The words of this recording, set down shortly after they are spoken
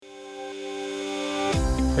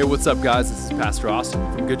Hey, what's up, guys? This is Pastor Austin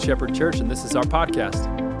from Good Shepherd Church, and this is our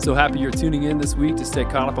podcast. So happy you're tuning in this week to stay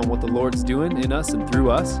caught up on what the Lord's doing in us and through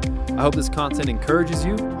us. I hope this content encourages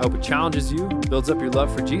you. I hope it challenges you, builds up your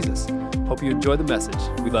love for Jesus. Hope you enjoy the message.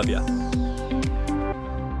 We love you.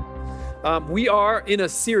 We are in a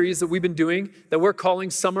series that we've been doing that we're calling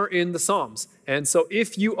Summer in the Psalms. And so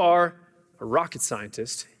if you are a rocket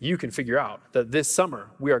scientist, you can figure out that this summer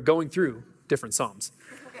we are going through different Psalms.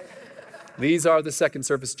 These are the second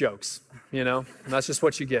service jokes, and that's just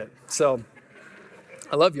what you get. So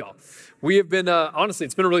I love y'all. We have been, honestly,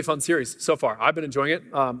 it's been a really fun series so far. I've been enjoying it.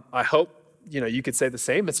 I hope, you could say the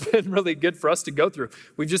same. It's been really good for us to go through.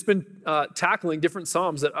 We've just been tackling different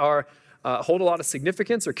Psalms that are hold a lot of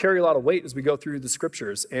significance or carry a lot of weight as we go through the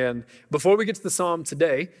scriptures. And before we get to the Psalm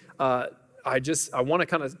today, I want to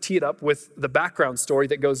kind of tee it up with the background story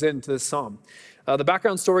that goes into this Psalm. The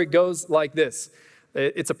background story goes like this.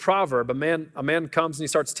 It's a proverb. A man comes and he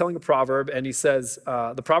starts telling a proverb, and he says,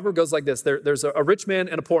 the proverb goes like this. There's a rich man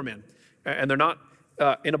and a poor man, and they're not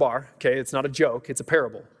in a bar, okay? It's not a joke. It's a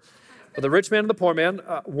parable. But the rich man and the poor man,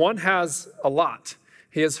 one has a lot.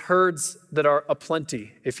 He has herds that are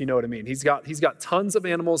aplenty, if you know what I mean. He's got tons of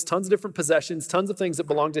animals, tons of different possessions, tons of things that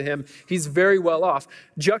belong to him. He's very well off.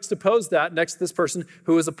 Juxtapose that next to this person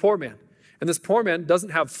who is a poor man. And this poor man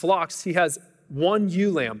doesn't have flocks. He has one ewe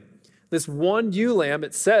lamb. This one ewe lamb,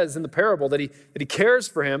 it says in the parable that he cares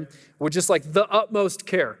for him with just like the utmost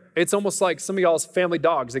care. It's almost like some of y'all's family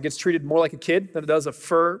dogs. It gets treated more like a kid than it does a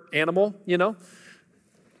fur animal, You know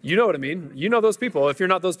what I mean. You know those people if you're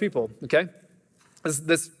not those people, okay?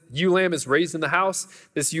 This ewe lamb is raised in the house.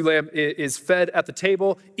 This ewe lamb is fed at the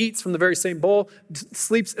table, eats from the very same bowl,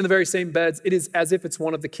 sleeps in the very same beds. It is as if it's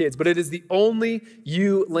one of the kids, but it is the only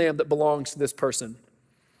ewe lamb that belongs to this person.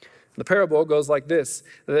 The parable goes like this.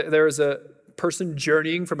 There is a person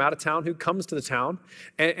journeying from out of town who comes to the town,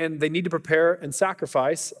 and they need to prepare and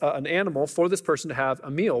sacrifice an animal for this person to have a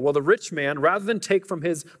meal. Well, the rich man, rather than take from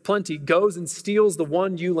his plenty, goes and steals the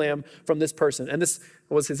one ewe lamb from this person. And this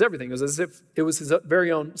was his everything. It was as if it was his very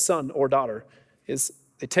own son or daughter.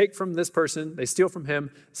 They take from this person, they steal from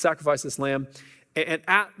him, sacrifice this lamb. And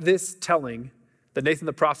at this telling that Nathan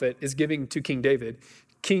the prophet is giving to King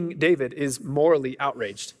David is morally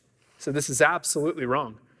outraged. So this is absolutely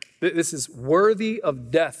wrong. This is worthy of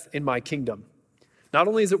death in my kingdom. Not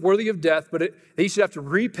only is it worthy of death, but he should have to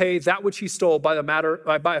repay that which he stole by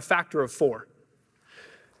a factor of 4.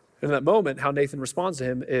 And in that moment, how Nathan responds to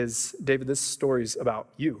him is, David, this story's about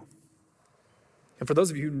you. And for those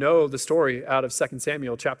of you who know the story out of 2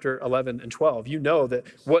 Samuel chapter 11 and 12, you know that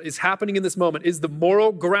what is happening in this moment is the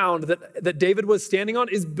moral ground that David was standing on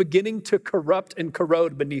is beginning to corrupt and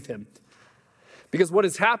corrode beneath him. Because what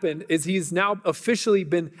has happened is he's now officially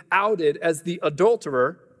been outed as the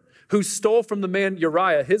adulterer who stole from the man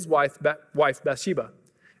Uriah, his wife Bathsheba.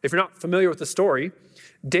 If you're not familiar with the story,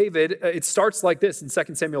 David, it starts like this in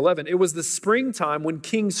 2 Samuel 11. It was the springtime when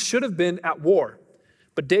kings should have been at war,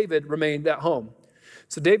 but David remained at home.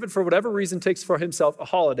 So David, for whatever reason, takes for himself a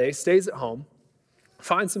holiday, stays at home,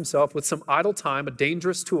 finds himself with some idle time, a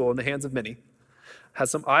dangerous tool in the hands of many,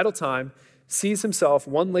 has some idle time, sees himself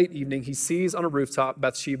one late evening, he sees on a rooftop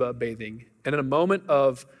Bathsheba bathing. And in a moment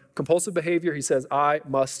of compulsive behavior, he says, I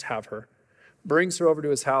must have her. Brings her over to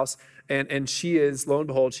his house, and she is, lo and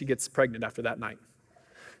behold, she gets pregnant after that night.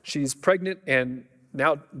 She's pregnant, and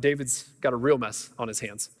now David's got a real mess on his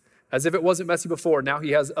hands. As if it wasn't messy before, now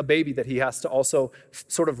he has a baby that he has to also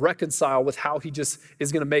sort of reconcile with how he just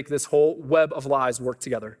is going to make this whole web of lies work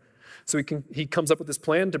together. So he comes up with this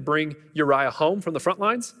plan to bring Uriah home from the front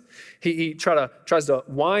lines. He tries to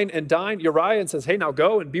wine and dine Uriah and says, hey, now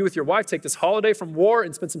go and be with your wife. Take this holiday from war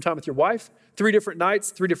and spend some time with your wife. 3 different nights,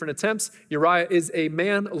 3 different attempts. Uriah is a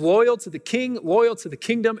man loyal to the king, loyal to the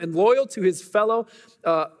kingdom, and loyal to his fellow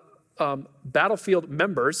battlefield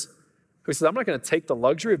members, who says, I'm not going to take the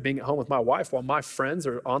luxury of being at home with my wife while my friends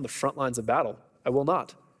are on the front lines of battle. I will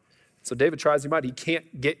not. So David tries as he might. He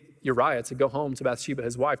can't get Uriah to go home to Bathsheba,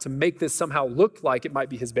 his wife, to make this somehow look like it might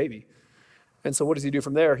be his baby. And so what does he do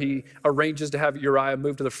from there? He arranges to have Uriah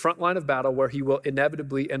move to the front line of battle where he will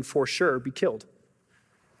inevitably and for sure be killed.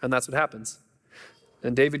 And that's what happens.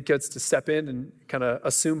 And David gets to step in and kind of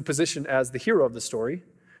assume position as the hero of the story,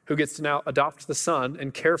 who gets to now adopt the son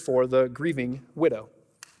and care for the grieving widow.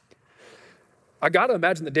 I got to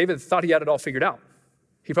imagine that David thought he had it all figured out.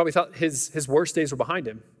 He probably thought his worst days were behind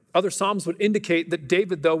him. Other Psalms would indicate that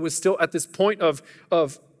David, though, was still at this point of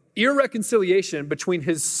irreconciliation between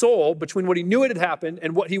his soul, between what he knew it had happened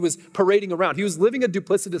and what he was parading around. He was living a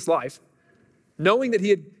duplicitous life, knowing that he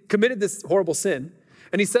had committed this horrible sin,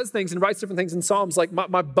 And he says things and writes different things in Psalms like,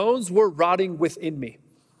 my bones were rotting within me.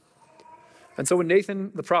 And so when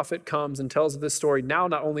Nathan the prophet comes and tells this story, now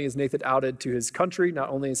not only is Nathan outed to his country, not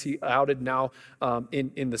only is he outed now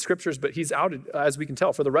in the scriptures, but he's outed, as we can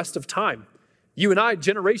tell, for the rest of time. You and I,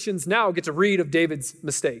 generations now, get to read of David's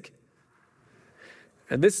mistake.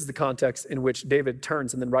 And this is the context in which David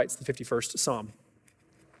turns and then writes the 51st Psalm,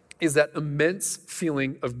 is that immense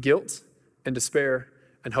feeling of guilt and despair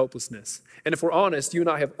and hopelessness. And if we're honest, you and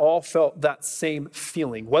I have all felt that same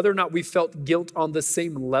feeling. Whether or not we felt guilt on the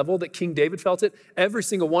same level that King David felt it, every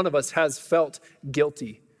single one of us has felt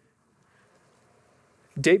guilty.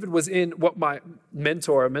 David was in what a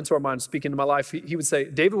mentor of mine speaking to my life, he would say,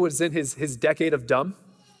 David was in his decade of dumb.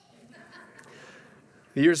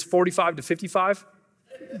 The years 45 to 55.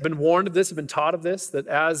 Been warned of this, have been taught of this, that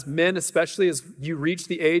as men, especially as you reach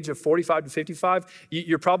the age of 45 to 55,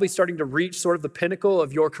 you're probably starting to reach sort of the pinnacle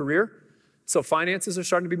of your career. So finances are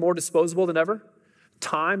starting to be more disposable than ever.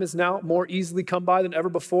 Time is now more easily come by than ever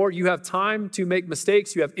before. You have time to make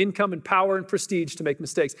mistakes. You have income and power and prestige to make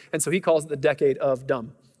mistakes. And so he calls it the decade of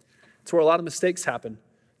dumb. It's where a lot of mistakes happen.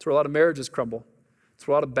 It's where a lot of marriages crumble. It's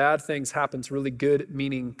where a lot of bad things happen to really good,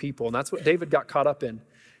 meaning people. And that's what David got caught up in.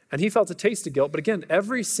 And he felt a taste of guilt. But again,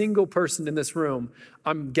 every single person in this room,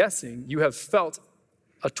 I'm guessing you have felt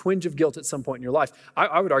a twinge of guilt at some point in your life.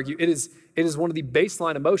 I would argue it is one of the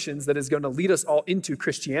baseline emotions that is going to lead us all into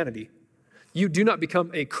Christianity. You do not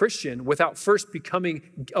become a Christian without first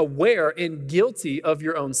becoming aware and guilty of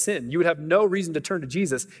your own sin. You would have no reason to turn to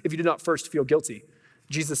Jesus if you did not first feel guilty.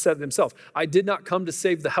 Jesus said it himself, I did not come to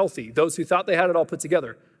save the healthy, those who thought they had it all put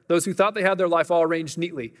together. Those who thought they had their life all arranged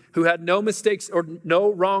neatly, who had no mistakes or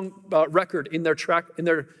no wrong record in their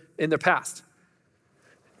past.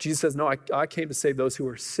 Jesus says, no, I came to save those who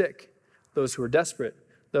were sick, those who were desperate,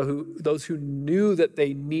 those who knew that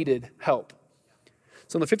they needed help.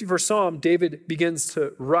 So in the 51st Psalm, David begins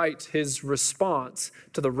to write his response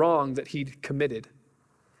to the wrong that he'd committed.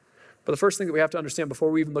 But the first thing that we have to understand before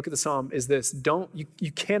we even look at the Psalm is this.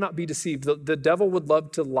 You cannot be deceived. The devil would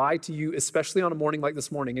love to lie to you, especially on a morning like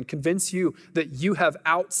this morning, and convince you that you have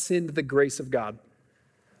outsinned the grace of God.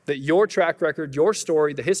 That your track record, your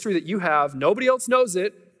story, the history that you have, nobody else knows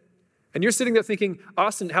it. And you're sitting there thinking,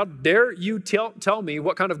 Austin, how dare you tell me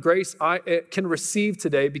what kind of grace I can receive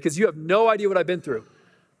today because you have no idea what I've been through.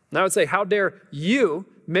 And I would say, how dare you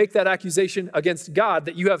make that accusation against God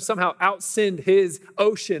that you have somehow outsinned his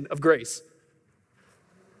ocean of grace?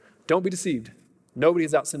 Don't be deceived. Nobody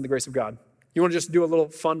has outsinned the grace of God. You want to just do a little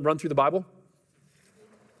fun run through the Bible?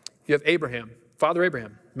 You have Abraham, Father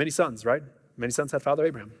Abraham, many sons, right? Many sons had Father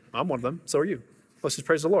Abraham. I'm one of them. So are you. Let's just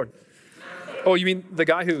praise the Lord. Oh, you mean the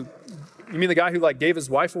guy who like gave his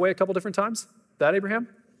wife away a couple different times? That Abraham?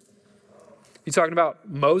 You talking about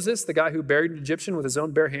Moses, the guy who buried an Egyptian with his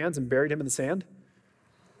own bare hands and buried him in the sand?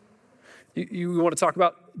 You want to talk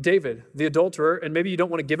about David, the adulterer, and maybe you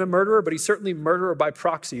don't want to give him murderer, but he's certainly murderer by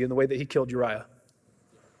proxy in the way that he killed Uriah.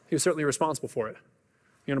 He was certainly responsible for it.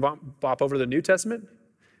 You want to bop over to the New Testament?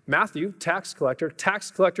 Matthew, tax collector.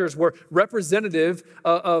 Tax collectors were representatives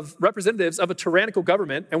of a tyrannical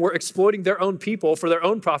government and were exploiting their own people for their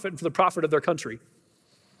own profit and for the profit of their country.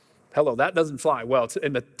 Hello, that doesn't fly well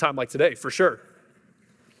in a time like today, for sure.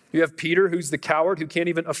 You have Peter, who's the coward who can't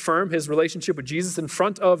even affirm his relationship with Jesus in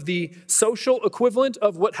front of the social equivalent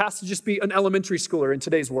of what has to just be an elementary schooler in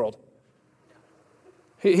today's world.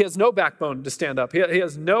 He has no backbone to stand up. He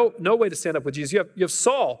has no way to stand up with Jesus. You have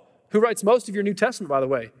Saul, who writes most of your New Testament, by the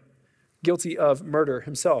way, guilty of murder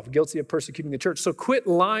himself, guilty of persecuting the church. So quit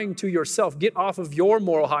lying to yourself. Get off of your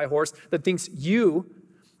moral high horse that thinks you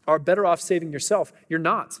are better off saving yourself. You're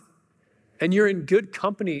not. And you're in good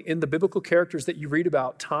company in the biblical characters that you read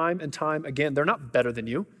about time and time again. They're not better than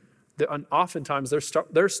you. And oftentimes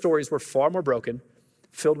their stories were far more broken,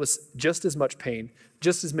 filled with just as much pain,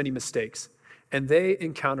 just as many mistakes. And they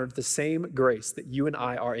encountered the same grace that you and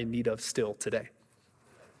I are in need of still today.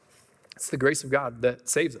 It's the grace of God that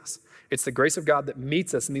saves us. It's the grace of God that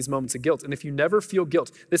meets us in these moments of guilt. And if you never feel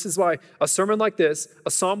guilt, this is why a sermon like this,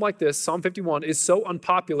 a psalm like this, Psalm 51, is so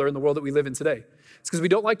unpopular in the world that we live in today. It's because we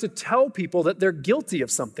don't like to tell people that they're guilty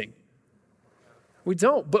of something. We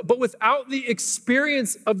don't. But without the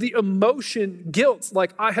experience of the emotion, guilt,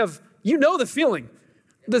 like you know the feeling,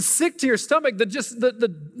 the sick to your stomach, the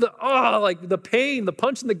pain, the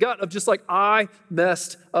punch in the gut of just like, I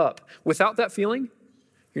messed up. Without that feeling,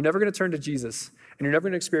 you're never going to turn to Jesus, and you're never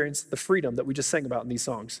going to experience the freedom that we just sang about in these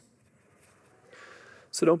songs.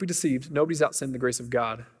 So don't be deceived. Nobody's outsinned the grace of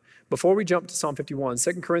God. Before we jump to Psalm 51,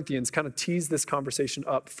 2 Corinthians kind of tees this conversation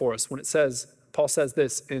up for us when it says, Paul says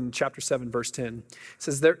this in chapter 7, verse 10. He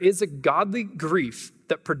says, there is a godly grief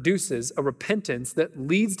that produces a repentance that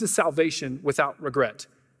leads to salvation without regret.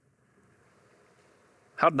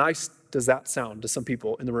 How nice does that sound to some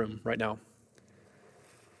people in the room right now?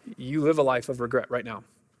 You live a life of regret right now.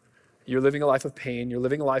 You're living a life of pain. You're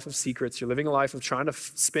living a life of secrets. You're living a life of trying to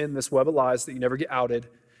spin this web of lies that you never get outed.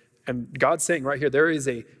 And God's saying right here, there is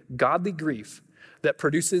a godly grief that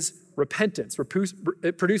produces repentance.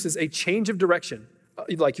 It produces a change of direction.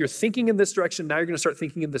 Like you're thinking in this direction, now you're going to start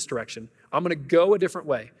thinking in this direction. I'm going to go a different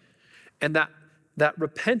way. And that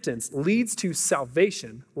repentance leads to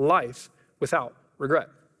salvation, life without regret.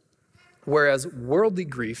 Whereas worldly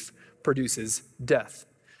grief produces death.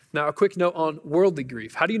 Now, a quick note on worldly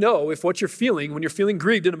grief. How do you know if what you're feeling when you're feeling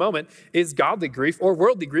grieved in a moment is godly grief or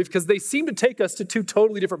worldly grief? Because they seem to take us to two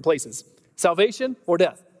totally different places, salvation or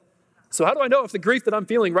death. So how do I know if the grief that I'm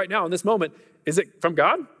feeling right now in this moment, is it from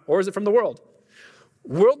God or is it from the world?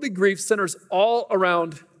 Worldly grief centers all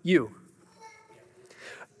around you.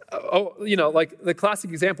 Like the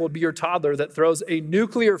classic example would be your toddler that throws a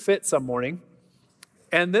nuclear fit some morning,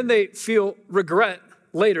 and then they feel regret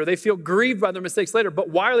later. They feel grieved by their mistakes later. But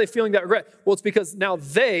why are they feeling that regret? Well, it's because now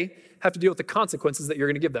they have to deal with the consequences that you're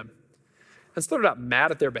going to give them. And so they're not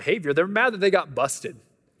mad at their behavior. They're mad that they got busted.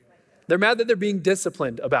 They're mad that they're being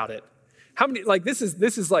disciplined about it. How many, like this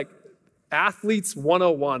is like athletes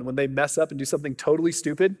 101 when they mess up and do something totally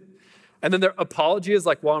stupid. And then their apology is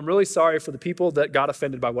like, well, I'm really sorry for the people that got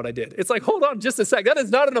offended by what I did. It's like, hold on just a sec. That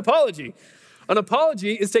is not an apology. An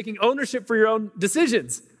apology is taking ownership for your own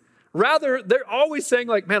decisions. Rather, they're always saying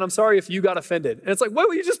like, man, I'm sorry if you got offended. And it's like,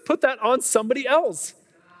 well, you just put that on somebody else.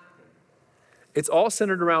 It's all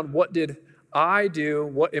centered around what did I do?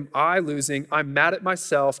 What am I losing? I'm mad at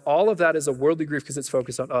myself. All of that is a worldly grief because it's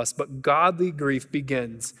focused on us. But godly grief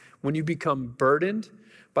begins when you become burdened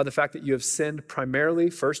by the fact that you have sinned primarily,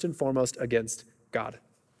 first and foremost, against God.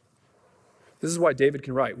 This is why David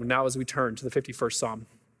can write, now as we turn to the 51st Psalm,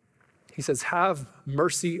 he says, have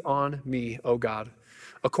mercy on me, O God,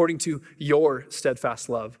 according to your steadfast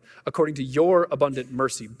love, according to your abundant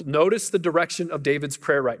mercy. Notice the direction of David's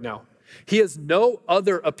prayer right now. He has no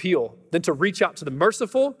other appeal than to reach out to the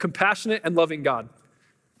merciful, compassionate, and loving God,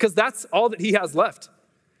 because that's all that he has left.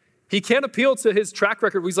 He can't appeal to his track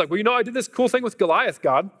record. He's like, well, I did this cool thing with Goliath,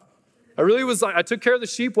 God. I took care of the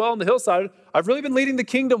sheep well on the hillside. I've really been leading the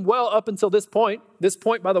kingdom well up until this point. This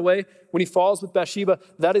point, by the way, when he falls with Bathsheba,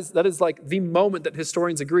 that is like the moment that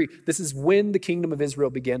historians agree. This is when the kingdom of Israel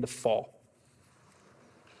began to fall.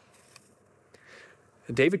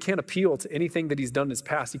 And David can't appeal to anything that he's done in his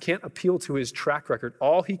past. He can't appeal to his track record.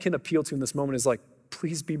 All he can appeal to in this moment is like,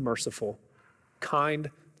 please be merciful, kind,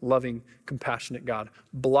 loving, compassionate God.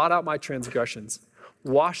 Blot out my transgressions.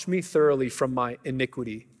 Wash me thoroughly from my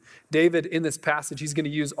iniquity. David, in this passage, he's going to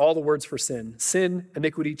use all the words for sin. Sin,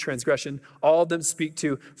 iniquity, transgression, all of them speak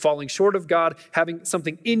to falling short of God, having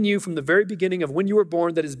something in you from the very beginning of when you were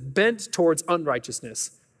born that is bent towards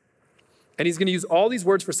unrighteousness. And he's going to use all these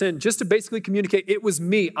words for sin just to basically communicate, it was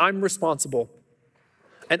me, I'm responsible.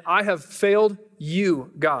 And I have failed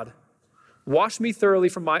you, God. Wash me thoroughly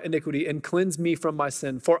from my iniquity and cleanse me from my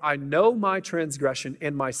sin, for I know my transgression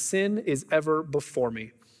and my sin is ever before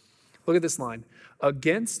me. Look at this line.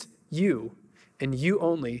 Against you and you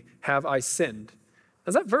only have I sinned.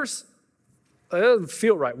 Does that verse, it doesn't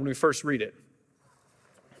feel right when we first read it.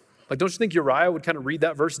 Like, don't you think Uriah would kind of read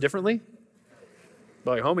that verse differently?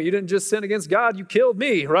 Like, homie, you didn't just sin against God, you killed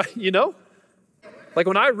me, right? Like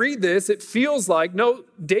when I read this, it feels like, no,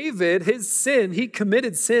 David, his sin, he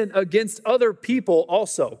committed sin against other people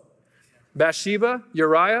also. Bathsheba,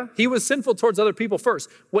 Uriah, he was sinful towards other people first.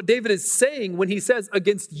 What David is saying when he says,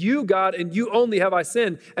 against you, God, and you only have I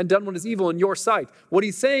sinned and done what is evil in your sight. What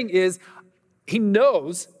he's saying is he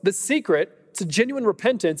knows the secret to genuine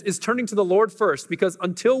repentance is turning to the Lord first, because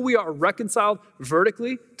until we are reconciled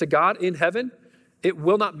vertically to God in heaven, it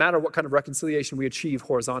will not matter what kind of reconciliation we achieve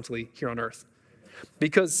horizontally here on earth.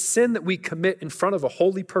 Because sin that we commit in front of a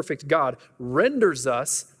holy, perfect God renders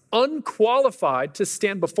us unqualified to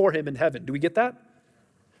stand before him in heaven. Do we get that?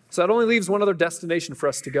 So that only leaves one other destination for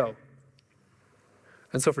us to go.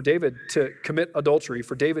 And so for David to commit adultery,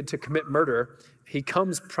 for David to commit murder, he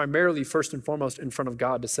comes primarily first and foremost in front of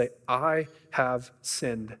God to say, I have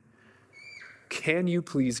sinned. Can you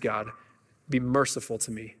please, God, be merciful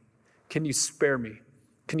to me? Can you spare me?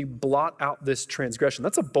 Can you blot out this transgression?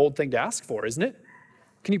 That's a bold thing to ask for, isn't it?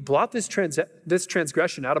 Can you blot this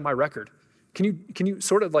transgression out of my record? Can you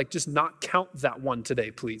sort of like just not count that one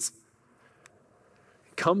today, please?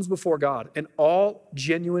 It comes before God, and all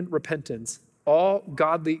genuine repentance All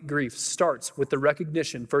godly grief starts with the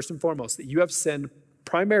recognition, first and foremost, that you have sinned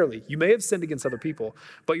primarily. You may have sinned against other people,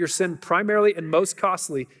 but your sin primarily and most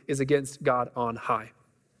costly is against God on high.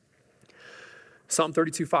 Psalm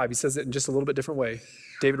 32:5, he says it in just a little bit different way.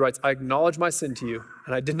 David writes, I acknowledge my sin to you,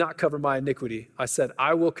 and I did not cover my iniquity. I said,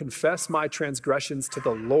 I will confess my transgressions to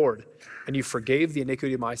the Lord, and you forgave the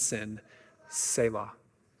iniquity of my sin. Selah.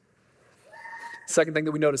 Second thing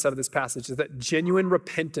that we notice out of this passage is that genuine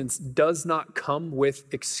repentance does not come with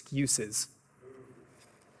excuses.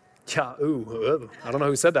 Yeah, I don't know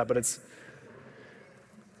who said that, but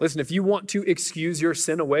listen, if you want to excuse your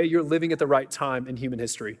sin away, you're living at the right time in human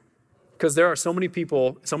history. Because there are so many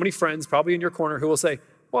people, so many friends probably in your corner who will say,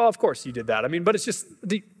 well, of course you did that. I mean, but it's just,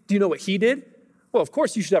 do you know what he did? Well, of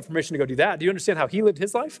course you should have permission to go do that. Do you understand how he lived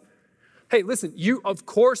his life? Hey, listen, of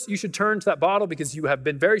course you should turn to that bottle because you have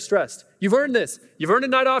been very stressed. You've earned this. You've earned a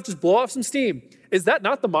night off. Just blow off some steam. Is that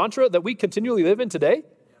not the mantra that we continually live in today?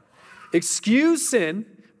 Excuse sin,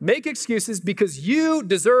 make excuses because you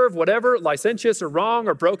deserve whatever licentious or wrong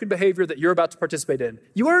or broken behavior that you're about to participate in.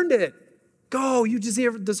 You earned it. Go, you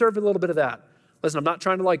deserve a little bit of that. Listen, I'm not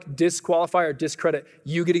trying to disqualify or discredit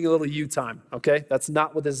you getting a little you time, okay? That's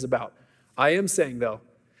not what this is about. I am saying, though,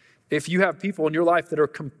 if you have people in your life that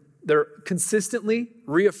are consistently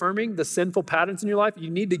reaffirming the sinful patterns in your life, you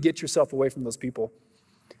need to get yourself away from those people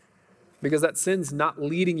because that sin's not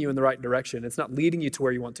leading you in the right direction. It's not leading you to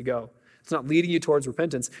where you want to go. It's not leading you towards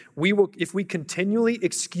repentance. If we continually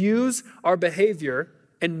excuse our behavior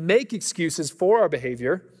and make excuses for our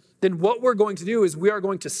behavior, then what we're going to do is we are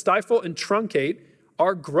going to stifle and truncate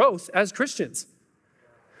our growth as Christians.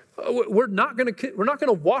 We're not going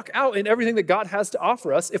to walk out in everything that God has to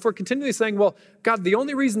offer us if we're continually saying, well, God, the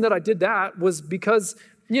only reason that I did that was because,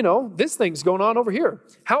 this thing's going on over here.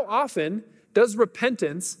 How often does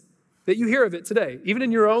repentance that you hear of it today, even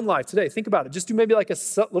in your own life today, think about it. Just do maybe like a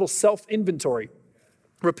little self-inventory.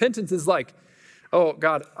 Repentance is like, oh,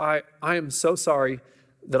 God, I am so sorry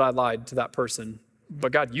that I lied to that person.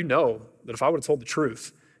 But God, you know that if I would have told the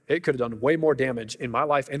truth, it could have done way more damage in my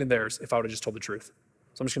life and in theirs if I would have just told the truth.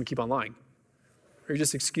 So I'm just going to keep on lying. Or you're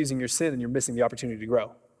just excusing your sin and you're missing the opportunity to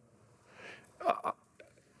grow.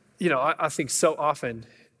 I think so often,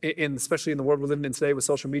 especially in the world we're living in today with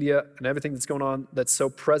social media and everything that's going on that's so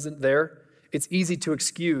present there, it's easy to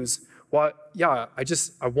excuse, I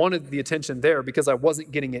wanted the attention there because I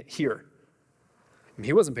wasn't getting it here. And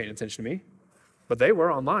he wasn't paying attention to me, but they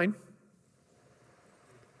were online.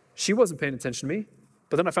 She wasn't paying attention to me,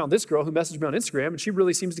 but then I found this girl who messaged me on Instagram and she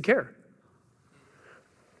really seems to care.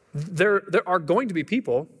 There are going to be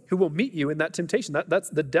people who will meet you in that temptation. That's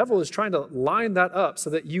the devil is trying to line that up so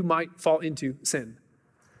that you might fall into sin.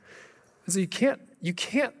 And so you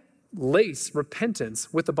can't lace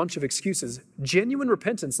repentance with a bunch of excuses. Genuine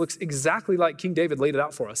repentance looks exactly like King David laid it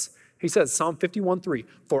out for us. He says, Psalm 51:3,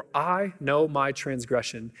 for I know my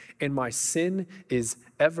transgression and my sin is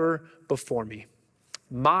ever before me.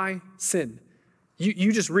 My sin.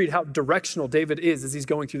 You just read how directional David is as he's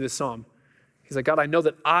going through this psalm. He's like, God, I know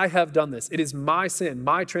that I have done this. It is my sin,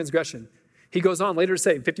 my transgression. He goes on later to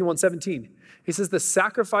say, 51:17, he says, the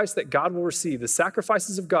sacrifice that God will receive, the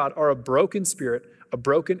sacrifices of God are a broken spirit, a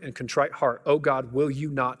broken and contrite heart. Oh God, will you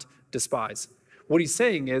not despise? What he's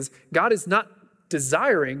saying is, God is not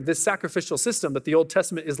desiring this sacrificial system that the Old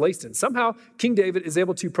Testament is laced in. Somehow, King David is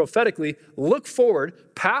able to prophetically look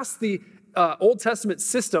forward past the Old Testament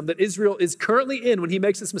system that Israel is currently in when he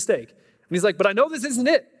makes this mistake. And he's like, but I know this isn't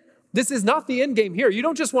it. This is not the end game here. You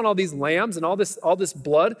don't just want all these lambs and all this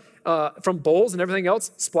blood from bulls and everything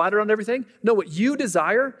else splattered on everything. No, what you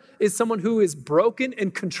desire is someone who is broken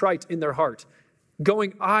and contrite in their heart,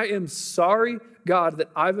 going, I am sorry, God, that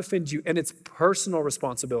I've offended you, and it's personal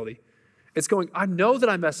responsibility. It's going, I know that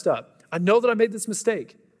I messed up. I know that I made this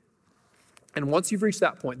mistake. And once you've reached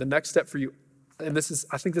that point, the next step for you, and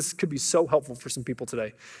I think this could be so helpful for some people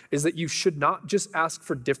today, is that you should not just ask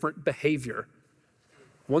for different behavior.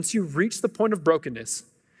 Once you reach the point of brokenness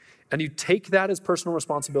and you take that as personal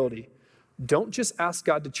responsibility, don't just ask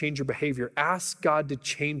God to change your behavior. Ask God to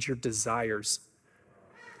change your desires.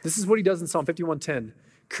 This is what he does in Psalm 51:10.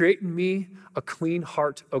 Create in me a clean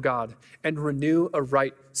heart, O God, and renew a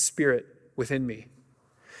right spirit within me.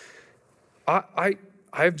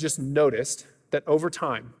 I've just noticed that over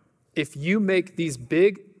time, if you make these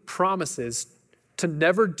big promises to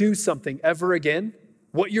never do something ever again,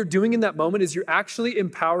 what you're doing in that moment is you're actually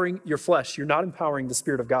empowering your flesh. You're not empowering the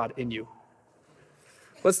Spirit of God in you.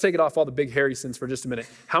 Let's take it off all the big hairy sins for just a minute.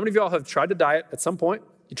 How many of y'all have tried to diet at some point?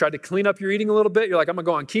 You tried to clean up your eating a little bit. You're like, I'm going to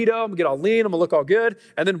go on keto. I'm going to get all lean. I'm going to look all good.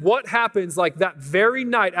 And then what happens like that very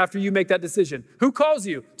night after you make that decision? Who calls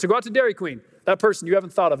you to go out to Dairy Queen? That person you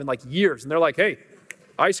haven't thought of in like years. And they're like, hey,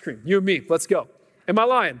 ice cream, you and me, let's go. Am I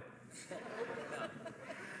lying?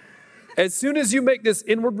 As soon as you make this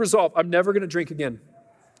inward resolve, I'm never going to drink again,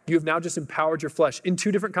 you have now just empowered your flesh in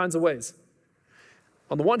two different kinds of ways.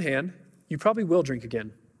 On the one hand, you probably will drink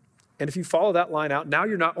again. And if you follow that line out, now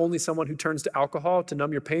you're not only someone who turns to alcohol to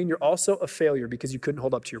numb your pain, you're also a failure because you couldn't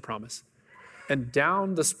hold up to your promise. And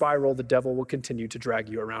down the spiral, the devil will continue to drag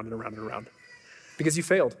you around and around and around because you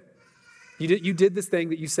failed. You did this thing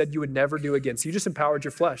that you said you would never do again. So you just empowered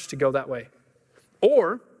your flesh to go that way.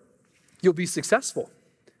 Or you'll be successful.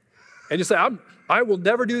 And you say, I will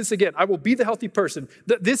never do this again. I will be the healthy person.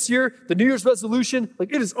 This year, the New Year's resolution,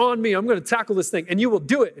 like it is on me. I'm going to tackle this thing. And you will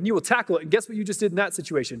do it and you will tackle it. And guess what you just did in that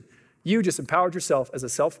situation? You just empowered yourself as a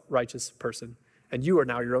self-righteous person. And you are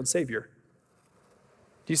now your own savior.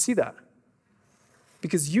 Do you see that?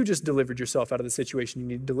 Because you just delivered yourself out of the situation you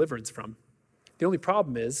need deliverance from. The only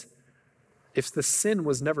problem is, if the sin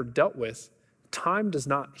was never dealt with, time does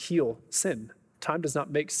not heal sin. Time does not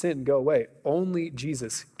make sin go away. Only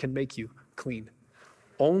Jesus can make you clean.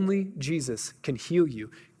 Only Jesus can heal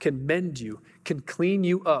you, can mend you, can clean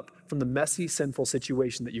you up from the messy, sinful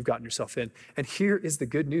situation that you've gotten yourself in. And here is the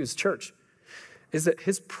good news, church, is that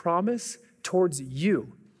his promise towards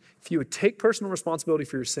you, if you would take personal responsibility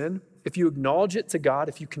for your sin, if you acknowledge it to God,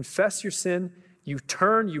 if you confess your sin, you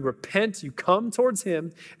turn, you repent, you come towards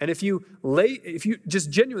him, and if you just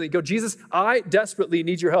genuinely go, Jesus, I desperately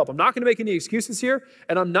need your help. I'm not going to make any excuses here,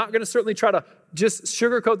 and I'm not going to certainly try to just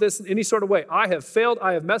sugarcoat this in any sort of way. I have failed,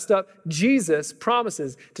 I have messed up. Jesus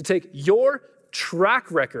promises to take your track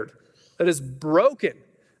record that is broken,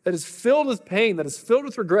 that is filled with pain, that is filled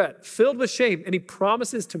with regret, filled with shame, and he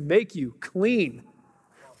promises to make you clean.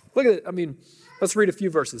 Look at it. Let's read a few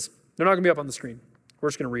verses. They're not going to be up on the screen. We're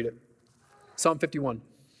just going to read it. Psalm 51.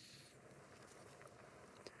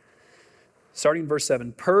 Starting in verse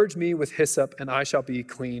 7, purge me with hyssop and I shall be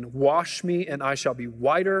clean. Wash me and I shall be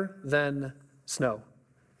whiter than snow.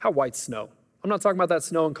 How white's snow? I'm not talking about that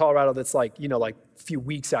snow in Colorado that's like a few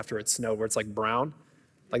weeks after it snowed where it's like brown.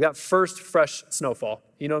 Like that first fresh snowfall.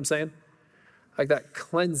 You know what I'm saying? Like that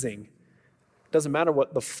cleansing. Doesn't matter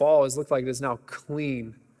what the fall has looked like, it is now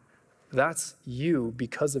clean. That's you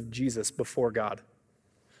because of Jesus before God.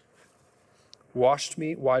 Washed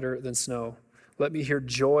me whiter than snow. Let me hear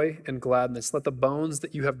joy and gladness. Let the bones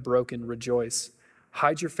that you have broken rejoice.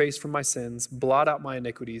 Hide your face from my sins. Blot out my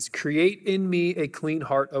iniquities. Create in me a clean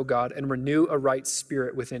heart, O God, and renew a right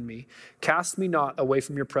spirit within me. Cast me not away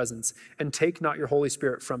from your presence, and take not your Holy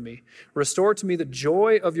Spirit from me. Restore to me the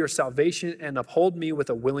joy of your salvation, and uphold me with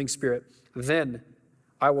a willing spirit. Then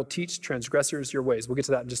I will teach transgressors your ways. We'll get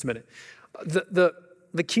to that in just a minute.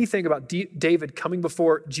 The key thing about David coming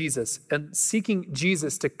before Jesus and seeking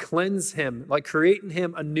Jesus to cleanse him, like create in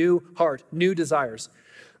him a new heart, new desires.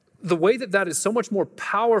 The way that is so much more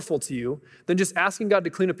powerful to you than just asking God to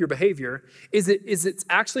clean up your behavior is it's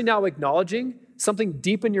actually now acknowledging something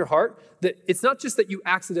deep in your heart that it's not just that you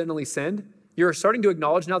accidentally sinned. You're starting to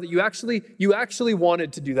acknowledge now that you actually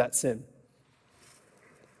wanted to do that sin.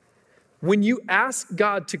 When you ask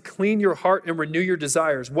God to clean your heart and renew your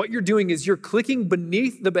desires, what you're doing is you're clicking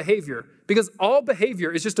beneath the behavior because all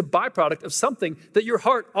behavior is just a byproduct of something that your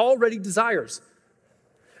heart already desires.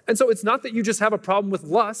 And so it's not that you just have a problem with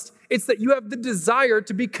lust, it's that you have the desire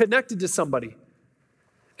to be connected to somebody.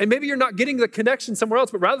 And maybe you're not getting the connection somewhere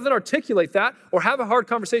else, but rather than articulate that or have a hard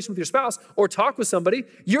conversation with your spouse or talk with somebody,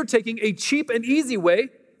 you're taking a cheap and easy way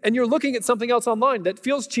and you're looking at something else online that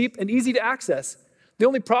feels cheap and easy to access. The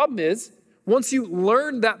only problem is, once you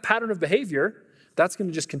learn that pattern of behavior, that's going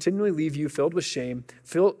to just continually leave you filled with shame,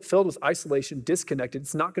 filled with isolation, disconnected.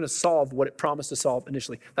 It's not going to solve what it promised to solve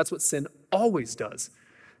initially. That's what sin always does.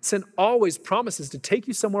 Sin always promises to take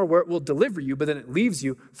you somewhere where it will deliver you, but then it leaves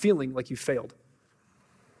you feeling like you failed.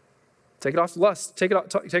 Take it off lust. Take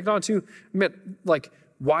it on to, man, like,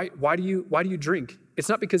 why do you drink? It's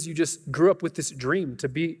not because you just grew up with this dream to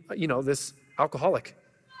be, this alcoholic.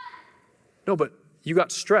 No, but you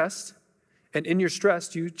got stressed, and in your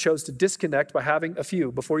stress, you chose to disconnect by having a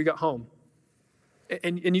few before you got home.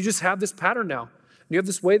 And you just have this pattern now. You have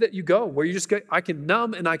this way that you go where you just I can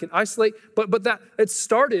numb and I can isolate, but that it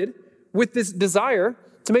started with this desire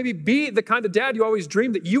to maybe be the kind of dad you always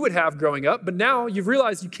dreamed that you would have growing up, but now you've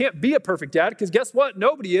realized you can't be a perfect dad because guess what?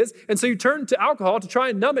 Nobody is. And so you turn to alcohol to try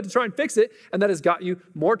and numb it, to try and fix it, and that has got you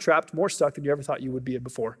more trapped, more stuck than you ever thought you would be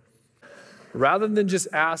before. Rather than just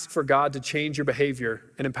ask for God to change your behavior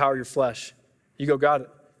and empower your flesh, you go, God,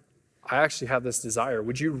 I actually have this desire.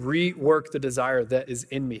 Would you rework the desire that is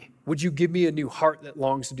in me? Would you give me a new heart that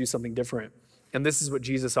longs to do something different? And this is what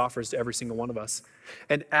Jesus offers to every single one of us.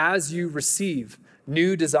 And as you receive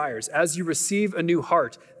new desires, as you receive a new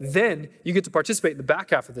heart, then you get to participate in the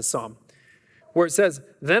back half of this psalm, where it says,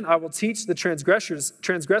 then I will teach the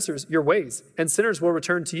transgressors your ways, and sinners will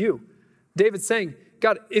return to you. David's saying,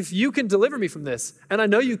 God, if you can deliver me from this, and I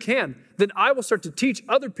know you can, then I will start to teach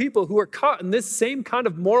other people who are caught in this same kind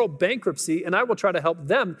of moral bankruptcy, and I will try to help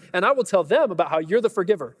them, and I will tell them about how you're the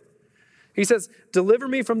forgiver. He says, deliver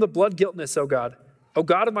me from the blood guiltness, O God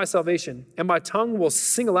of my salvation, and my tongue will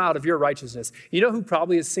sing aloud of your righteousness. You know who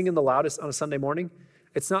probably is singing the loudest on a Sunday morning?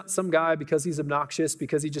 It's not some guy because he's obnoxious,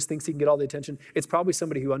 because he just thinks he can get all the attention. It's probably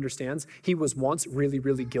somebody who understands he was once really,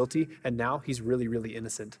 really guilty, and now he's really, really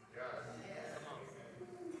innocent.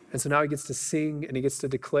 And so now he gets to sing and he gets to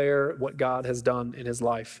declare what God has done in his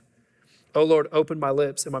life. O Lord, open my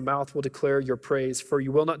lips and my mouth will declare your praise, for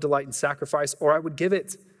you will not delight in sacrifice, or I would give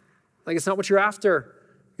it. Like, it's not what you're after.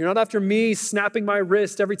 You're not after me snapping my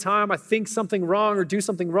wrist every time I think something wrong or do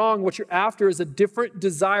something wrong. What you're after is a different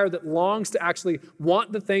desire that longs to actually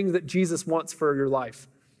want the things that Jesus wants for your life.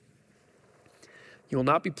 You will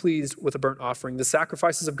not be pleased with a burnt offering. The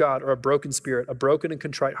sacrifices of God are a broken spirit, a broken and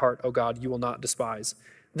contrite heart, O God, you will not despise.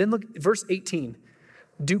 Then look, verse 18.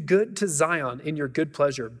 Do good to Zion in your good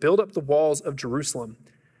pleasure. Build up the walls of Jerusalem.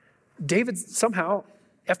 David somehow,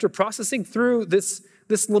 after processing through this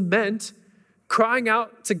lament, crying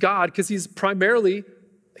out to God because he's primarily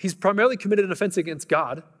committed an offense against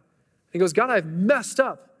God. He goes, God, I've messed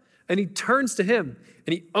up. And he turns to him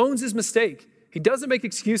and he owns his mistake. He doesn't make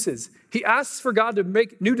excuses. He asks for God to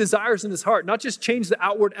make new desires in his heart, not just change the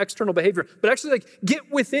outward external behavior, but actually like get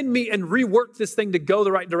within me and rework this thing to go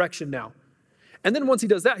the right direction now. And then once he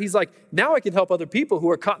does that, he's like, now I can help other people who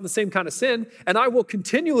are caught in the same kind of sin, and I will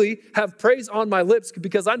continually have praise on my lips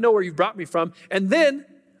because I know where you've brought me from. And then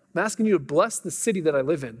I'm asking you to bless the city that I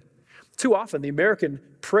live in. Too often, the American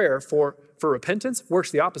prayer for repentance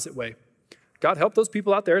works the opposite way. God, help those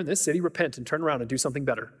people out there in this city repent and turn around and do something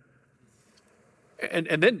better.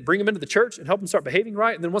 And then bring them into the church and help them start behaving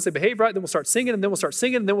right. And then once they behave right, then we'll start singing, and then we'll start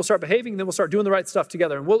singing, and then we'll start behaving, and then we'll start doing the right stuff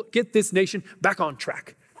together. And we'll get this nation back on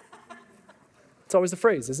track. It's always the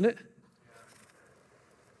phrase, isn't it?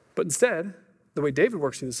 But instead, the way David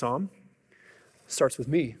works through the psalm starts with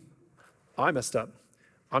me. I messed up.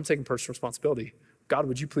 I'm taking personal responsibility. God,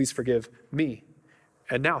 would you please forgive me?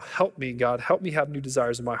 And now help me, God. Help me have new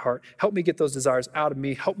desires in my heart. Help me get those desires out of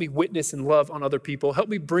me. Help me witness and love on other people. Help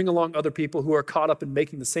me bring along other people who are caught up in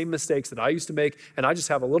making the same mistakes that I used to make. And I just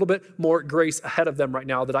have a little bit more grace ahead of them right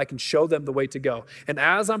now that I can show them the way to go. And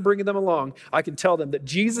as I'm bringing them along, I can tell them that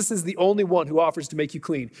Jesus is the only one who offers to make you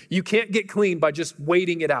clean. You can't get clean by just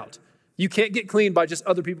waiting it out. You can't get clean by just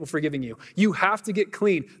other people forgiving you. You have to get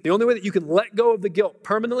clean. The only way that you can let go of the guilt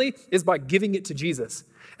permanently is by giving it to Jesus.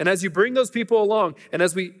 And as you bring those people along, and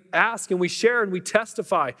as we ask and we share and we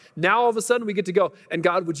testify, now all of a sudden we get to go, and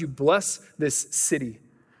God, would you bless this city?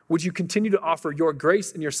 Would you continue to offer your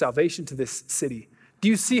grace and your salvation to this city? Do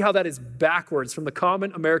you see how that is backwards from the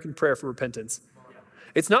common American prayer for repentance?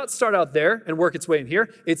 It's not start out there and work its way in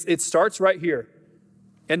here. It starts right here.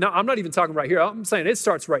 And now, I'm not even talking right here. I'm saying it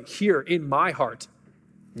starts right here in my heart.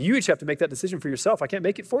 You each have to make that decision for yourself. I can't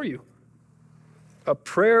make it for you. A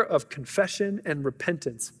prayer of confession and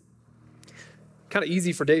repentance. Kind of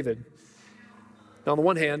easy for David. Now, on the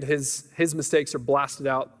one hand, his mistakes are blasted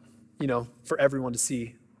out, for everyone to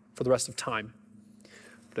see for the rest of time.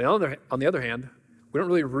 But on the other hand, we don't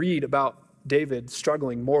really read about David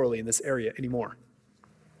struggling morally in this area anymore.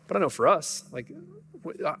 But I know for us,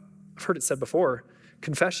 I've heard it said before,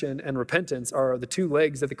 confession and repentance are the two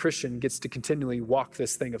legs that the Christian gets to continually walk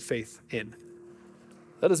this thing of faith in.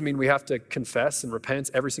 That doesn't mean we have to confess and repent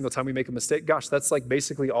every single time we make a mistake. Gosh, that's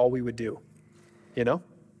basically all we would do, But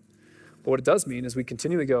what it does mean is we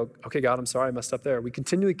continually go, okay, God, I'm sorry I messed up there. We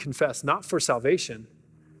continually confess, not for salvation,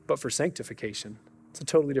 but for sanctification. It's a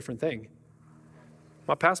totally different thing.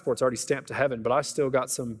 My passport's already stamped to heaven, but I still got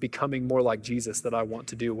some becoming more like Jesus that I want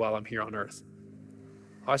to do while I'm here on earth.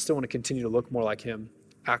 I still want to continue to look more like him,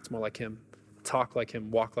 act more like him, talk like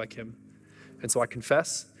him, walk like him. And so I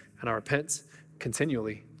confess and I repent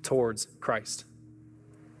continually towards Christ.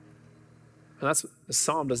 And the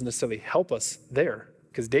psalm doesn't necessarily help us there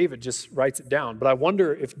because David just writes it down. But I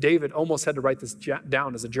wonder if David almost had to write this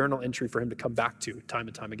down as a journal entry for him to come back to time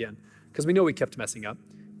and time again. Because we know he kept messing up.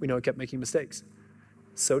 We know he kept making mistakes.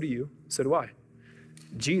 So do you, so do I.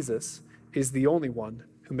 Jesus is the only one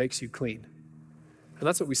who makes you clean. And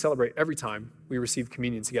that's what we celebrate every time we receive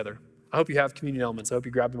communion together. I hope you have communion elements. I hope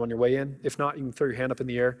you grab them on your way in. If not, you can throw your hand up in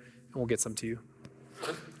the air and we'll get some to you.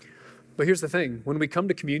 But here's the thing. When we come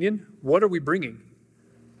to communion, what are we bringing?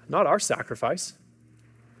 not our sacrifice.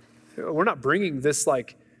 We're not bringing this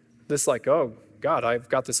like, oh, God, I've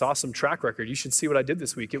got this awesome track record. You should see what I did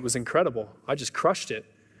this week. It was incredible. I just crushed it.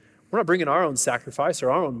 We're not bringing our own sacrifice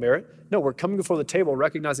or our own merit. No, we're coming before the table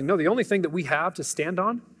recognizing, no, the only thing that we have to stand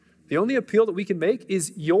on, the only appeal that we can make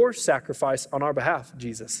is your sacrifice on our behalf,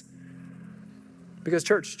 Jesus. Because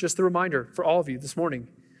church, just the reminder for all of you this morning,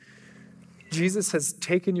 Jesus has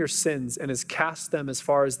taken your sins and has cast them as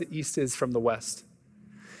far as the east is from the west.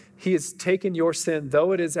 He has taken your sin,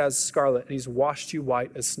 though it is as scarlet, and he's washed you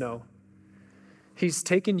white as snow. He's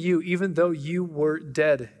taken you, even though you were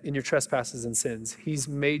dead in your trespasses and sins. He's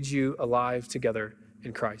made you alive together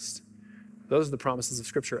in Christ. Those are the promises of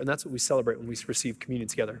Scripture, and that's what we celebrate when we receive communion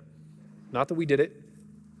together. Not that we did it,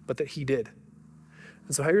 but that he did.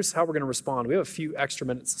 And so here's how we're going to respond. We have a few extra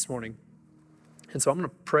minutes this morning. And so I'm going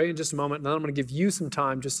to pray in just a moment, and then I'm going to give you some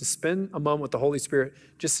time just to spend a moment with the Holy Spirit,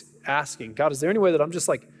 just asking, God, is there any way that I'm just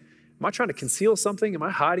like, am I trying to conceal something? Am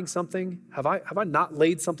I hiding something? Have I not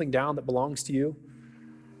laid something down that belongs to you?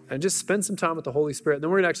 And just spend some time with the Holy Spirit. And then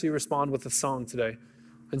we're going to actually respond with a song today.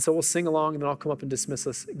 And so we'll sing along, and then I'll come up and dismiss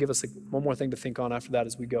us, give us one more thing to think on after that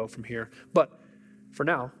as we go from here. But for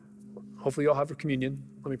now, hopefully you'll have a communion.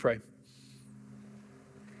 Let me pray.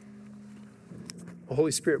 Well,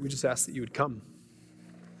 Holy Spirit, we just ask that you would come.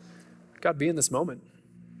 God, be in this moment.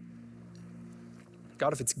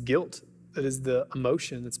 God, if it's guilt that is the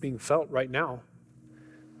emotion that's being felt right now,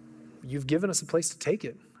 you've given us a place to take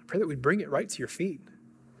it. I pray that we bring it right to your feet.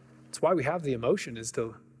 That's why we have the emotion, is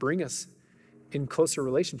to bring us in closer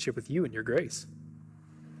relationship with you and your grace.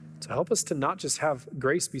 So help us to not just have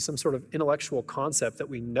grace be some sort of intellectual concept that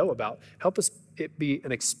we know about. Help us it be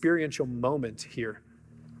an experiential moment here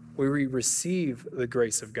where we receive the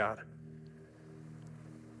grace of God.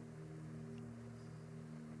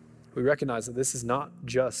 We recognize that this is not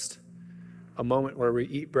just a moment where we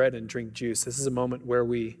eat bread and drink juice. This is a moment where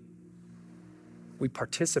we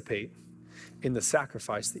participate in the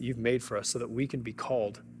sacrifice that you've made for us so that we can be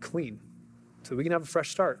called clean, so we can have a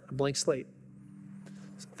fresh start, a blank slate.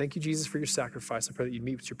 So thank you, Jesus, for your sacrifice. I pray that you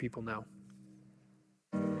meet with your people now.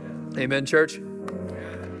 Amen, church.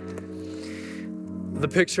 The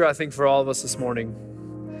picture, I think, for all of us this morning,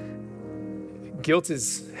 guilt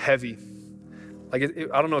is heavy. Like,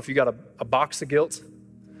 I don't know if you got a box of guilt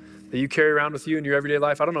that you carry around with you in your everyday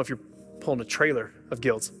life. I don't know if you're pulling a trailer of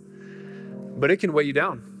guilt, but it can weigh you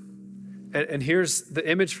down. And here's the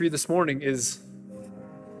image for you this morning is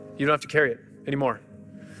you don't have to carry it anymore.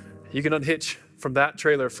 You can unhitch from that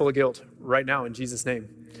trailer full of guilt right now in Jesus' name.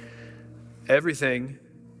 Everything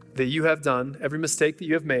that you have done, every mistake that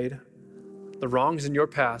you have made, the wrongs in your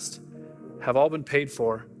past have all been paid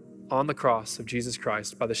for on the cross of Jesus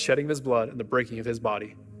Christ by the shedding of his blood and the breaking of his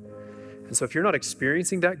body. And so if you're not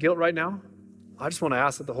experiencing that guilt right now, I just want to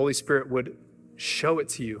ask that the Holy Spirit would show it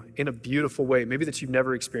to you in a beautiful way, maybe that you've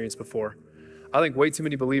never experienced before. I think way too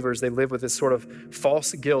many believers, they live with this sort of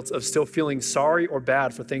false guilt of still feeling sorry or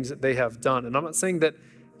bad for things that they have done. And I'm not saying that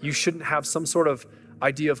you shouldn't have some sort of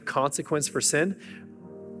idea of consequence for sin,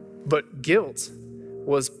 but guilt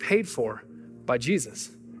was paid for by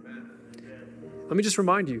Jesus. Let me just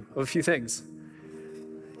remind you of a few things.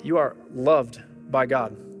 You are loved by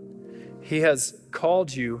God. He has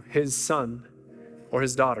called you his son or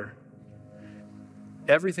his daughter.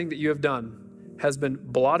 Everything that you have done has been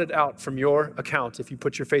blotted out from your account if you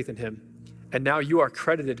put your faith in him. And now you are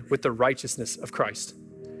credited with the righteousness of Christ.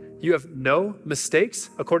 You have no mistakes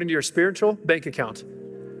according to your spiritual bank account.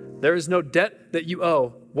 There is no debt that you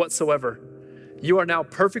owe whatsoever. You are now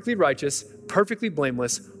perfectly righteous, perfectly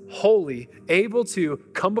blameless, holy, able to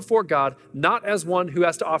come before God, not as one who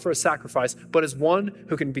has to offer a sacrifice, but as one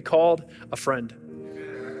who can be called a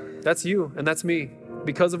friend. That's you and that's me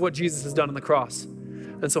because of what Jesus has done on the cross.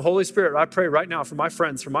 And so Holy Spirit, I pray right now for my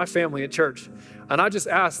friends, for my family at church. And I just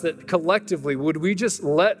ask that collectively, would we just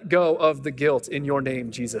let go of the guilt in your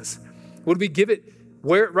name, Jesus? Would we give it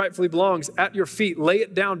where it rightfully belongs, at your feet, lay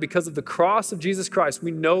it down because of the cross of Jesus Christ?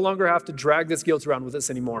 We no longer have to drag this guilt around with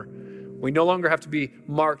us anymore. We no longer have to be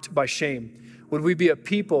marked by shame. Would we be a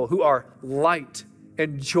people who are light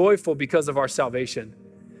and joyful because of our salvation?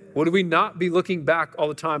 Would we not be looking back all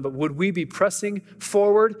the time, but would we be pressing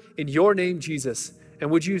forward in your name, Jesus? And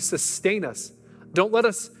would you sustain us? Don't let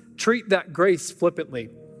us treat that grace flippantly.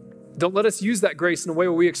 Don't let us use that grace in a way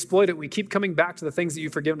where we exploit it. We keep coming back to the things that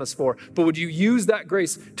you've forgiven us for. But would you use that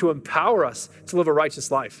grace to empower us to live a righteous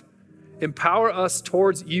life? Empower us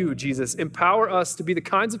towards you, Jesus. Empower us to be the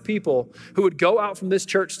kinds of people who would go out from this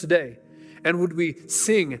church today and would we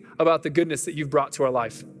sing about the goodness that you've brought to our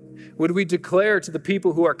life? Would we declare to the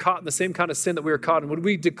people who are caught in the same kind of sin that we are caught in? Would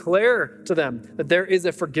we declare to them that there is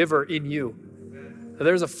a forgiver in you? That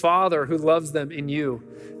there's a Father who loves them in you?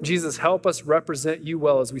 Jesus, help us represent you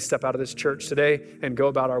well as we step out of this church today and go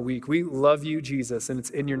about our week. We love you, Jesus, and it's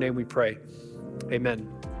in your name we pray.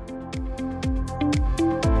 Amen.